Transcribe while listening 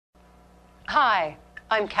Hi,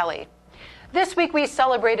 I'm Kelly. This week we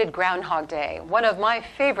celebrated Groundhog Day, one of my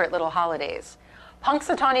favorite little holidays.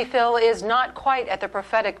 Punxsutawney Phil is not quite at the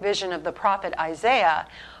prophetic vision of the prophet Isaiah,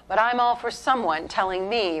 but I'm all for someone telling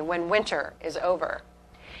me when winter is over.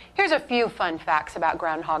 Here's a few fun facts about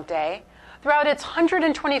Groundhog Day. Throughout its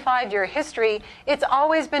 125-year history, it's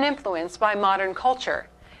always been influenced by modern culture.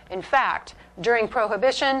 In fact, during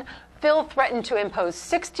Prohibition, Phil threatened to impose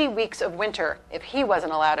 60 weeks of winter if he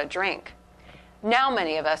wasn't allowed a drink. Now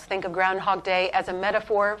many of us think of Groundhog Day as a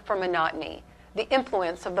metaphor for monotony, the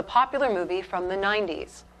influence of the popular movie from the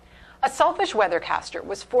 90s. A selfish weathercaster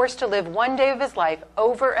was forced to live one day of his life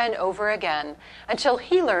over and over again until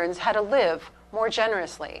he learns how to live more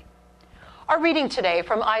generously. Our reading today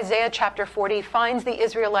from Isaiah chapter 40 finds the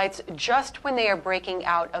Israelites just when they are breaking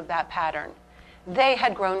out of that pattern. They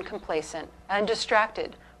had grown complacent and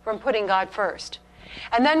distracted from putting God first.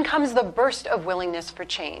 And then comes the burst of willingness for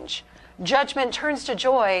change. Judgment turns to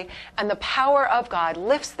joy, and the power of God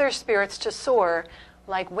lifts their spirits to soar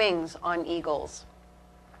like wings on eagles.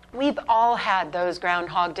 We've all had those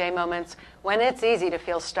Groundhog Day moments when it's easy to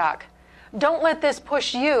feel stuck. Don't let this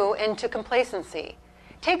push you into complacency.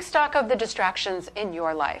 Take stock of the distractions in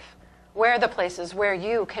your life. Where are the places where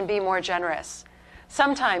you can be more generous?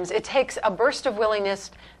 Sometimes it takes a burst of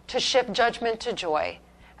willingness to shift judgment to joy,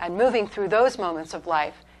 and moving through those moments of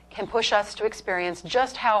life can push us to experience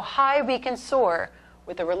just how high we can soar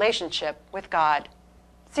with a relationship with God.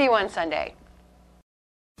 See you on Sunday.